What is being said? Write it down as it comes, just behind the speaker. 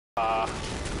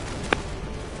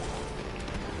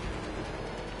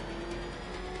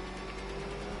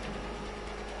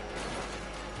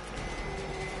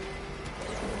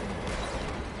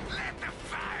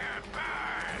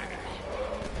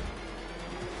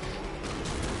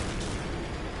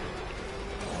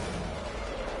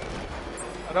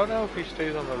I don't know if he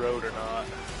stays on the road or not.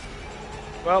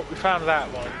 Well, we found that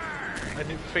one. I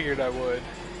figured I would.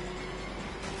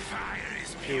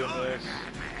 Doing this.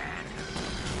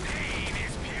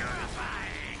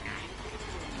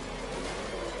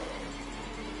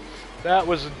 That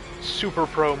was a super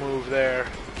pro move there.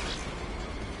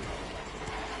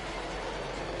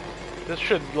 This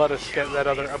should let us get that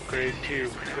other upgrade too,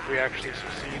 if we actually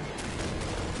succeed.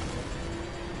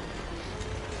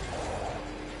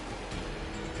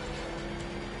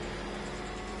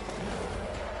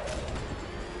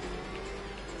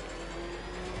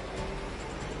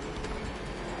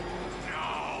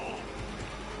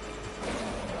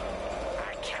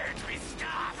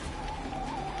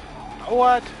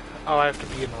 What? Oh, I have to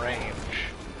be in range.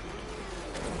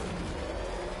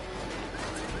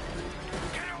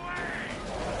 Get away!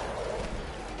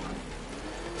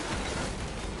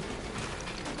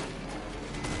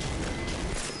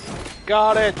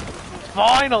 Got it!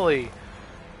 Finally!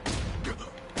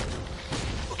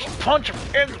 Punch him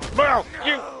in the mouth,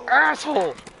 you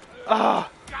asshole! Ah!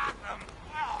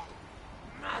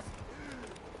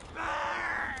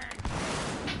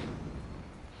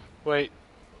 Wait.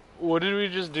 What did we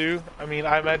just do? I mean,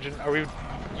 I imagine, are we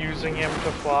using him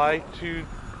to fly to...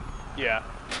 Yeah.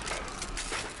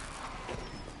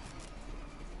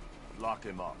 Lock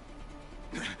him up.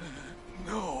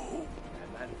 No.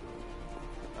 And then,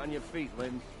 on your feet,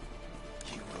 Lynn.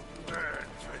 You will burn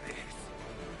for this.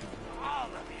 All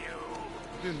of you.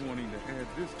 Been wanting to add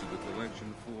this to the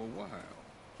collection for a while.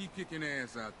 Keep kicking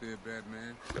ass out there,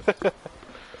 Batman.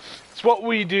 It's what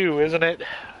we do, isn't it?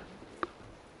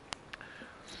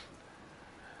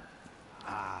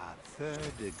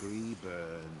 Third-degree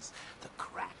burns, the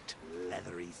cracked,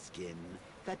 leathery skin,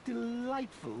 that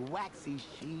delightful, waxy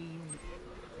sheen.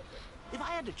 If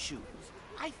I had to choose,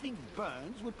 I think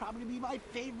burns would probably be my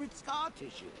favorite scar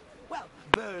tissue. Well,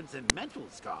 burns and mental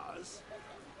scars.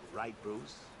 Right,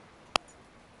 Bruce?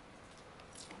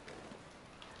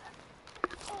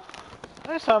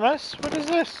 Nice, Thomas. What is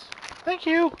this? Thank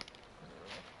you.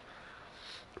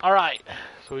 Alright,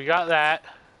 so we got that.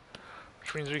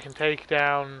 Which means we can take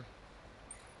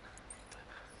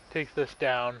this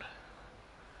down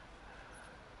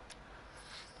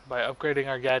by upgrading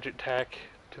our gadget tech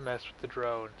to mess with the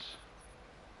drones.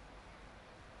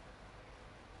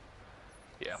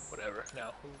 Yeah, whatever.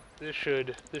 No, this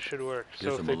should work.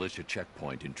 There's a militia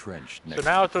checkpoint entrenched next so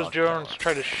now to if those the drones tower.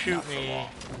 try to shoot Not for me, long.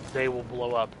 they will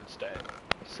blow up instead.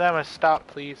 Samus, stop,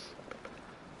 please.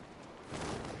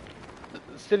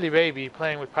 Silly baby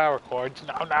playing with power cords.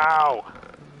 No, no!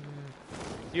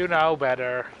 You know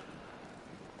better.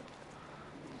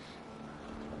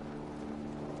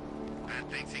 Bad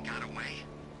thinks he got away.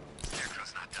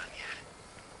 Scarecrow's not done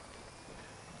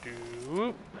yet.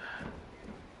 Doop.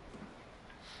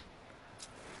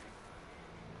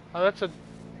 Oh, that's a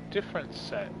different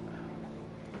set.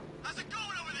 How's it going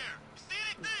over there? You see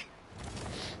anything?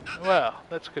 Well,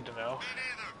 that's good to know. Me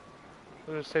neither.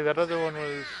 I was gonna say that other one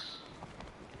was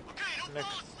Okay, don't next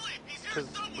fall asleep. He's to here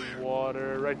somewhere. the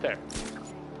water, right there.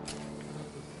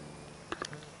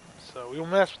 So we'll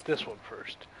mess with this one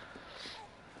first.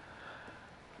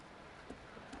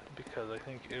 Because I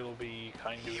think it'll be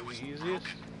kind of the easiest. Broken,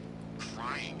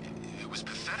 crying. It was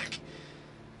pathetic.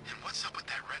 And what's up with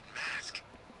that red mask?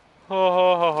 Ho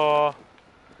ho ho ho.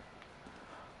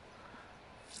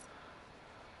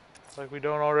 Like we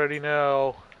don't already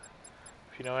know.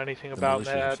 If you know anything The about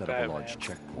militia have that, set up Batman. a large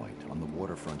checkpoint on the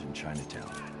waterfront in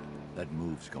Chinatown. That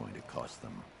move's going to cost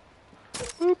them.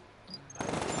 Boop.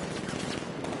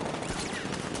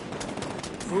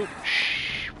 Boop.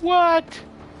 Shh. What?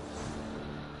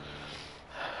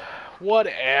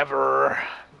 Whatever.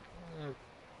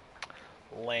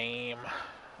 Lame.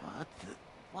 What the?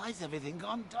 Why is everything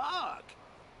gone dark?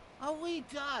 Are we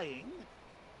dying?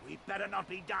 We better not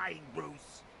be dying,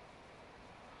 Bruce.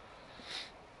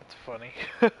 That's funny.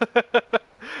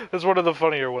 That's one of the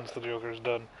funnier ones the Joker's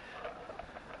done.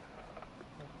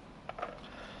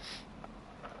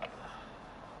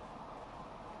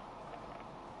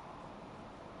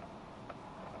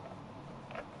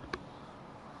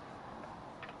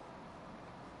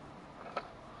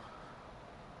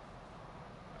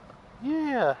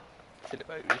 Yeah.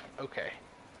 Okay.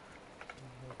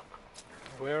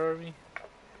 Where are we?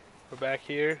 We're back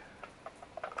here.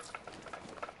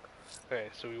 Okay,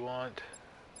 so we want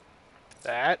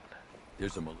that,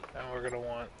 There's a and we're gonna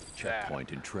want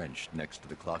checkpoint entrenched next to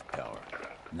the clock tower.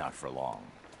 Not for long.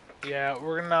 that. Yeah,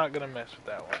 we're not gonna mess with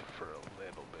that one for a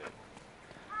little bit.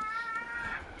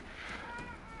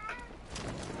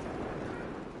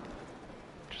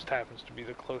 Just happens to be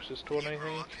the closest one, I You grew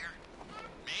think. up here?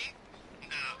 Me?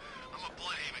 No, I'm a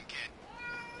Bloodhaven kid.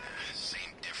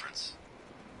 Same difference.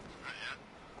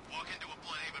 Yeah. Walk into a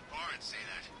Bloodhaven bar and say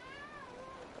that.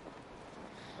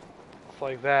 It's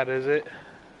like that, is it?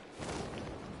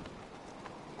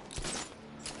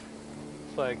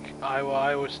 It's like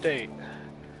Iowa State.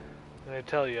 And I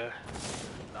tell you,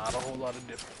 not a whole lot of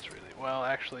difference, really. Well,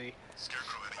 actually,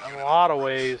 Scarecrow had in a unit lot on of the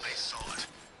ways, They saw it.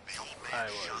 The old man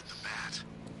Iowa shot the bat.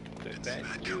 Didn't see that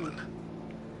that do coming.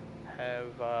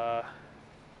 have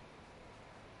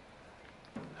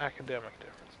academic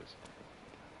differences.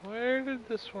 Where did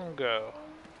this one go?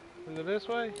 Is it this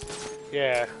way?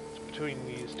 Yeah, it's between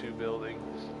these two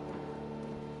buildings.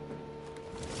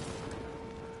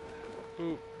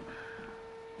 Oop.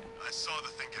 I saw the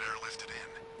thing get airlifted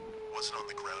in. Wasn't on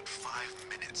the ground 5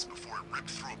 minutes before it ripped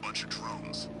through a bunch of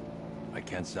drones. I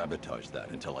can't sabotage that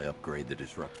until I upgrade the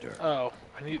disruptor. Oh,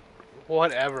 I need...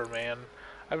 Whatever, man.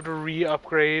 I have to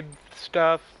re-upgrade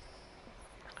stuff.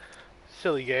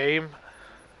 Silly game.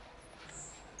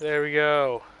 There we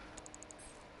go.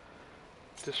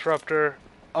 Disruptor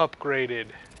upgraded.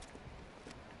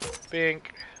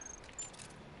 Bink.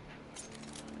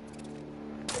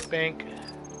 Bink.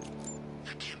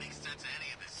 I can't make sense of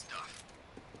any of this stuff.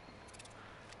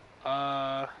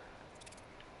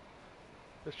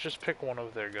 Let's just pick one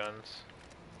of their guns.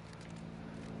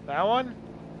 That one?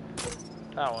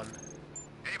 That one.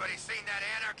 Anybody seen that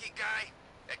anarchy guy?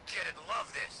 That kid'd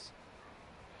love this.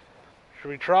 Should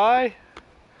we try?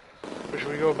 Or should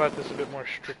we go about this a bit more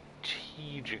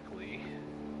strategically?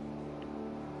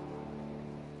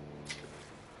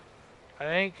 I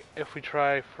think if we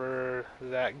try for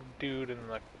that dude in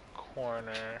the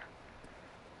corner...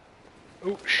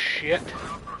 Oh, shit.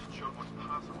 Outburst showed what's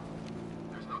possible.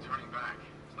 There's no turning back.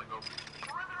 It's like a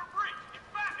perimeter breach. It's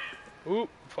Batman! Ooh,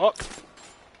 fuck.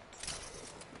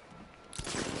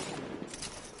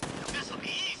 This'll be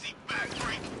easy,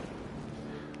 backbreak.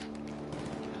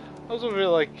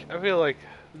 I feel like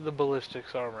the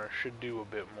ballistics armor should do a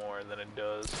bit more than it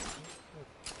does.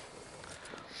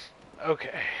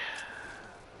 Okay.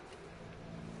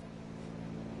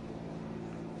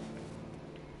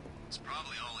 It's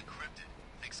probably all encrypted.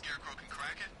 Think Scarecrow can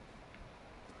crack it?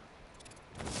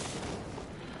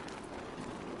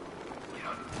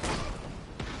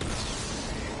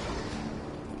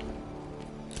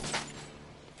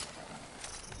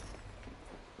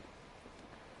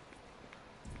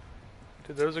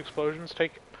 Did those explosions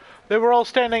take... They were all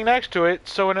standing next to it,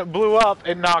 so when it blew up,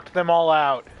 it knocked them all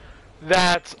out.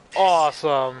 That's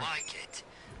awesome. Like it.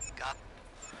 Got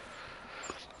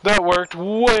That worked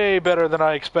way better than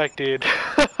I expected.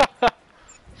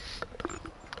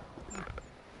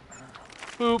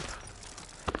 Boop.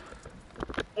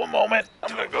 One moment, I'm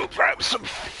gonna go grab some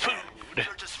food.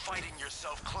 You're just fighting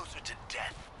yourself closer to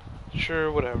death. Sure,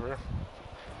 whatever.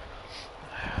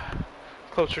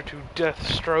 Closer to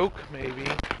Deathstroke, maybe.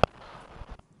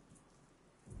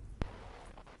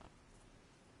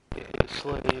 AKA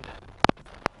Slade.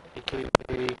 AKA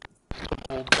some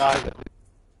old guy that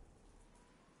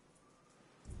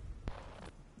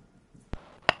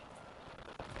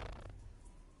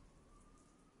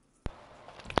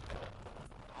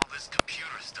All this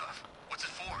computer stuff. What's it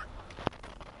for?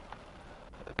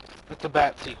 It's a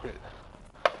bat secret.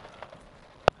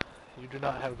 You do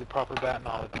not have the proper bat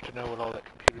knowledge to know what all that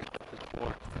computer stuff is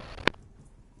for.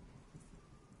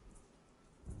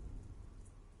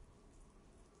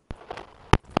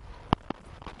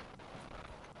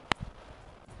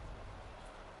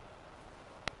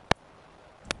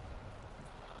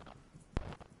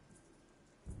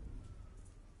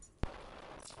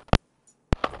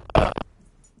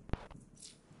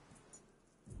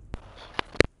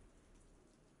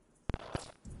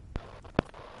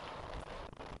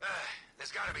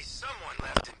 There's gotta be someone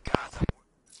left in Gotham.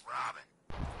 Robin.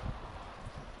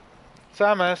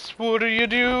 Samus, what are you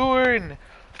doing?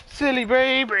 Silly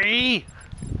baby!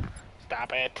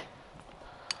 Stop it.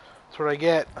 That's what I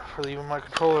get for leaving my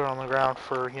controller on the ground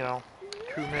for, 2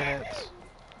 minutes.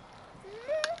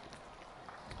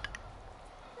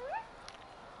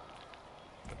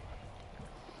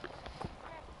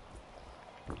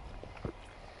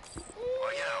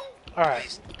 Well, Alright. at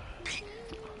least beaten.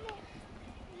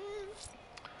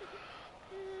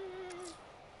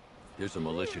 There's a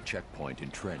militia checkpoint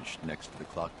entrenched next to the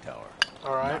clock tower.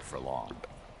 Alright. Not for long.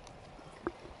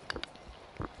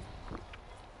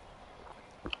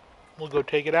 We'll go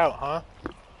take it out, huh?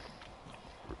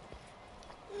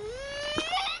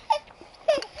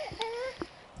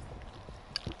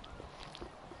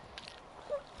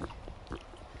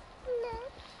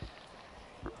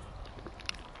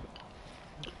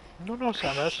 No,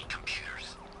 Samus.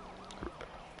 Computers.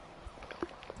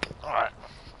 Alright.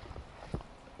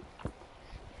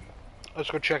 Let's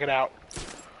go check it out.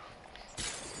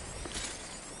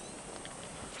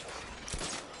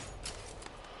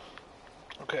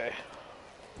 Okay.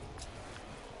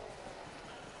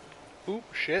 Oop,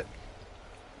 shit.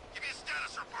 Give me a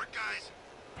status report, guys.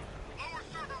 Lower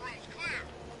server room's clear.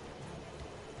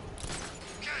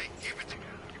 Okay, keep it.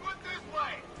 You went this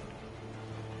way.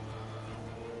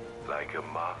 Like a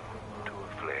moth to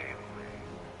a flame,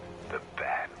 the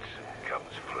bat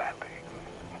comes flapping.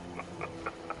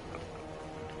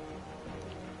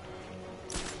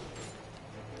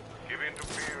 Give in to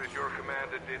fear as your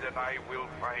commander did, and I will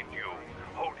find you.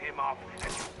 Hold him off,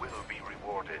 and you will be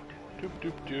rewarded. Doop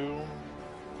doop doom.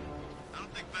 I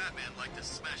don't think Batman liked us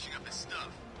smashing up his stuff.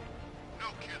 No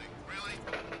kidding, really?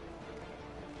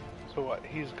 So what?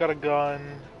 He's got a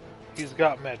gun. He's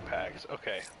got med packs.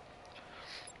 Okay.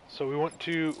 So we want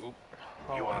to. Oop, You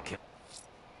hold on. want to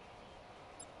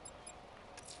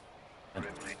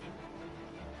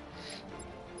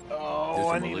Oh, There's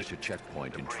I a need. militia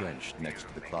checkpoint entrenched next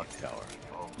to the clock tower.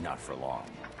 Not for long.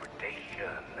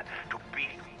 predation, to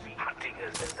beasts hunting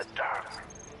us in the dark.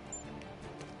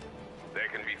 There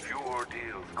can be few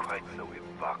ordeals quite so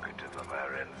evocative of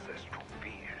our ancestral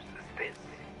fears as this.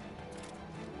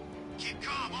 Keep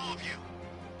calm, all of you.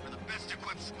 We're the best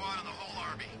equipped squad in the whole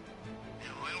army.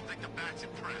 No, I don't think the bat's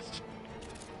impressed.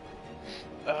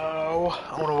 Oh,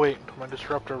 I want to wait until my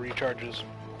disruptor recharges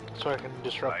so I can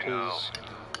disrupt By now, his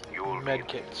you will be med in a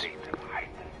kits. state of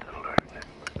heightened alertness.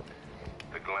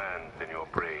 The glands in your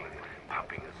brain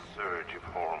pumping a surge of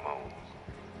hormones.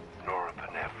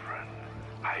 Norepinephrine,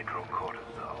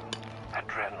 hydrocortisol,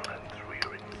 adrenaline through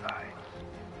your insides.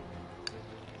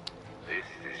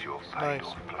 This is your fight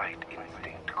Nice. or flight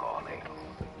instinct calling.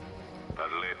 But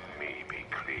let me be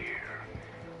clear.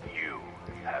 You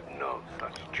have no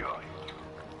such choice.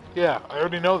 Yeah, I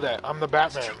already know that. I'm the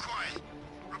Batman. Too quiet.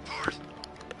 Report.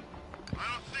 I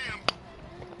don't see him.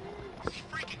 Is he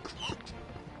freaking cloaked?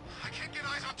 I can't get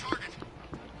eyes on target.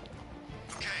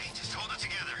 Okay, just hold it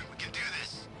together. We can do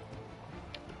this.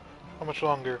 How much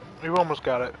longer? We've almost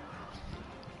got it.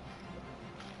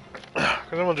 Because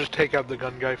then we'll just take out the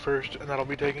gun guy first, and that'll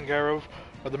be taken care of.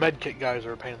 But the med kit guys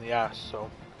are a pain in the ass,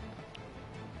 so.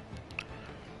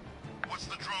 What's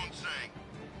the drone saying?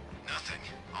 Nothing.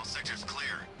 All sectors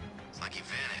clear. It's like he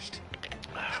vanished.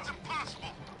 That's impossible.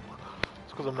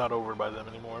 It's because I'm not over by them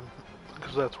anymore.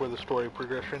 Because that's where the story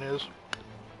progression is.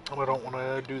 And I don't want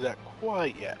to do that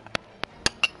quite yet.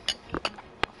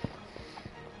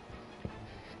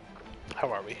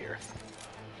 How are we here?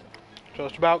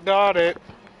 Just about got it.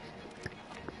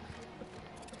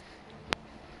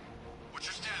 What's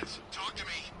your status? Talk to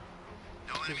me.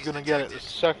 No He's enemies gonna get it the detected.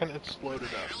 second it's loaded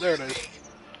up. There it is.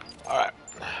 Alright.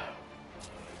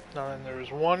 Now then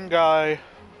there's one guy.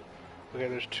 Okay,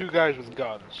 there's two guys with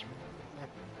guns.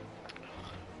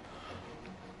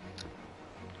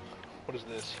 What is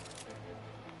this?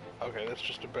 Okay, that's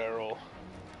just a barrel.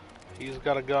 He's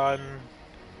got a gun.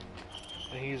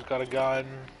 And he's got a gun.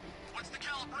 What's the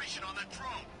calibration on that drone?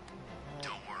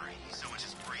 Don't worry. So much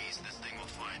as breeze, this thing will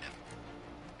find him.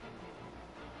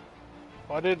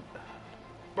 Why did...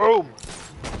 Boom!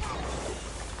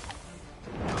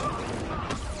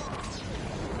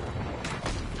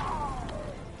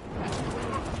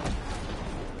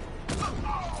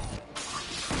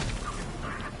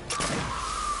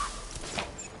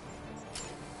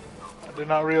 I did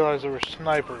not realize there were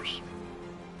snipers.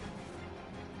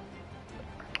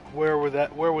 Where was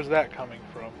that coming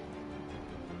from?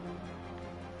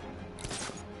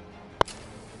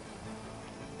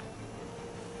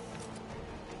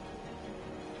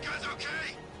 You guys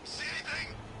okay? See anything?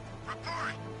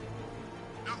 Report.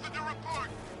 Nothing to report.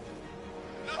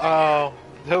 Nothing Oh,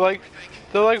 they're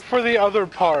like for the other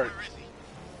part. Where is he?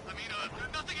 I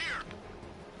mean, nothing here.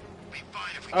 Be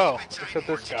fine if we Oh, keep it tight except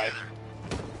and this work guy. together.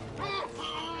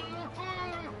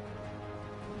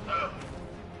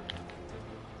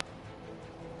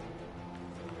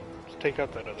 Let's take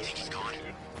out that other Think he's sniper gone?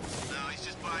 too. No, he's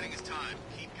just biding his time.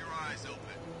 Keep your eyes open.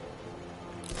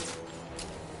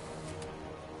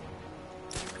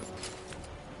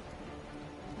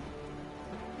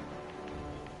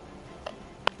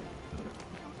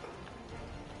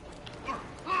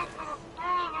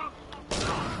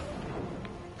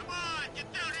 Come on,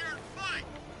 get down here and fight.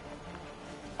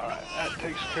 Alright, that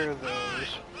takes care of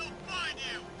those.